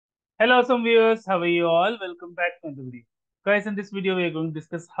Hello, awesome viewers. How are you all? Welcome back to another video. Guys, in this video, we are going to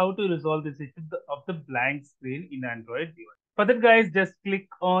discuss how to resolve this issue of the blank screen in Android device. For that, guys, just click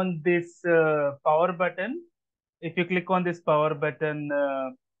on this power button. If you click on this power button,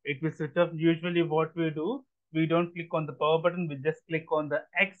 it will switch off. Usually, what we do, we don't click on the power button. We just click on the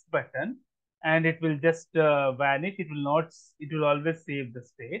X button, and it will just vanish. It will not. It will always save the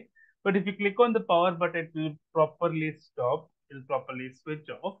state. But if you click on the power button, it will properly stop. It will properly switch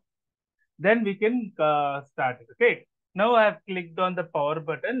off, then we can start it. Okay, now I have clicked on the power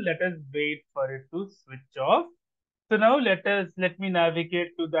button. Let us wait for it to switch off. So now let me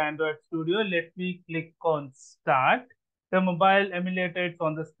navigate to the Android Studio. Let me click on start. The mobile emulator is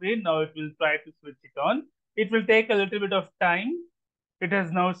on the screen. Now it will try to switch it on. It will take a little bit of time. It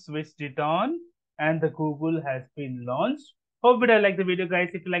has now switched it on, and the Google has been launched. Hope you like the video, guys.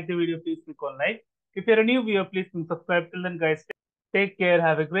 If you like the video, please click on like. If you're a new viewer, please subscribe. Till then, guys, take care.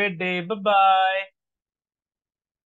 Have a great day. Bye bye.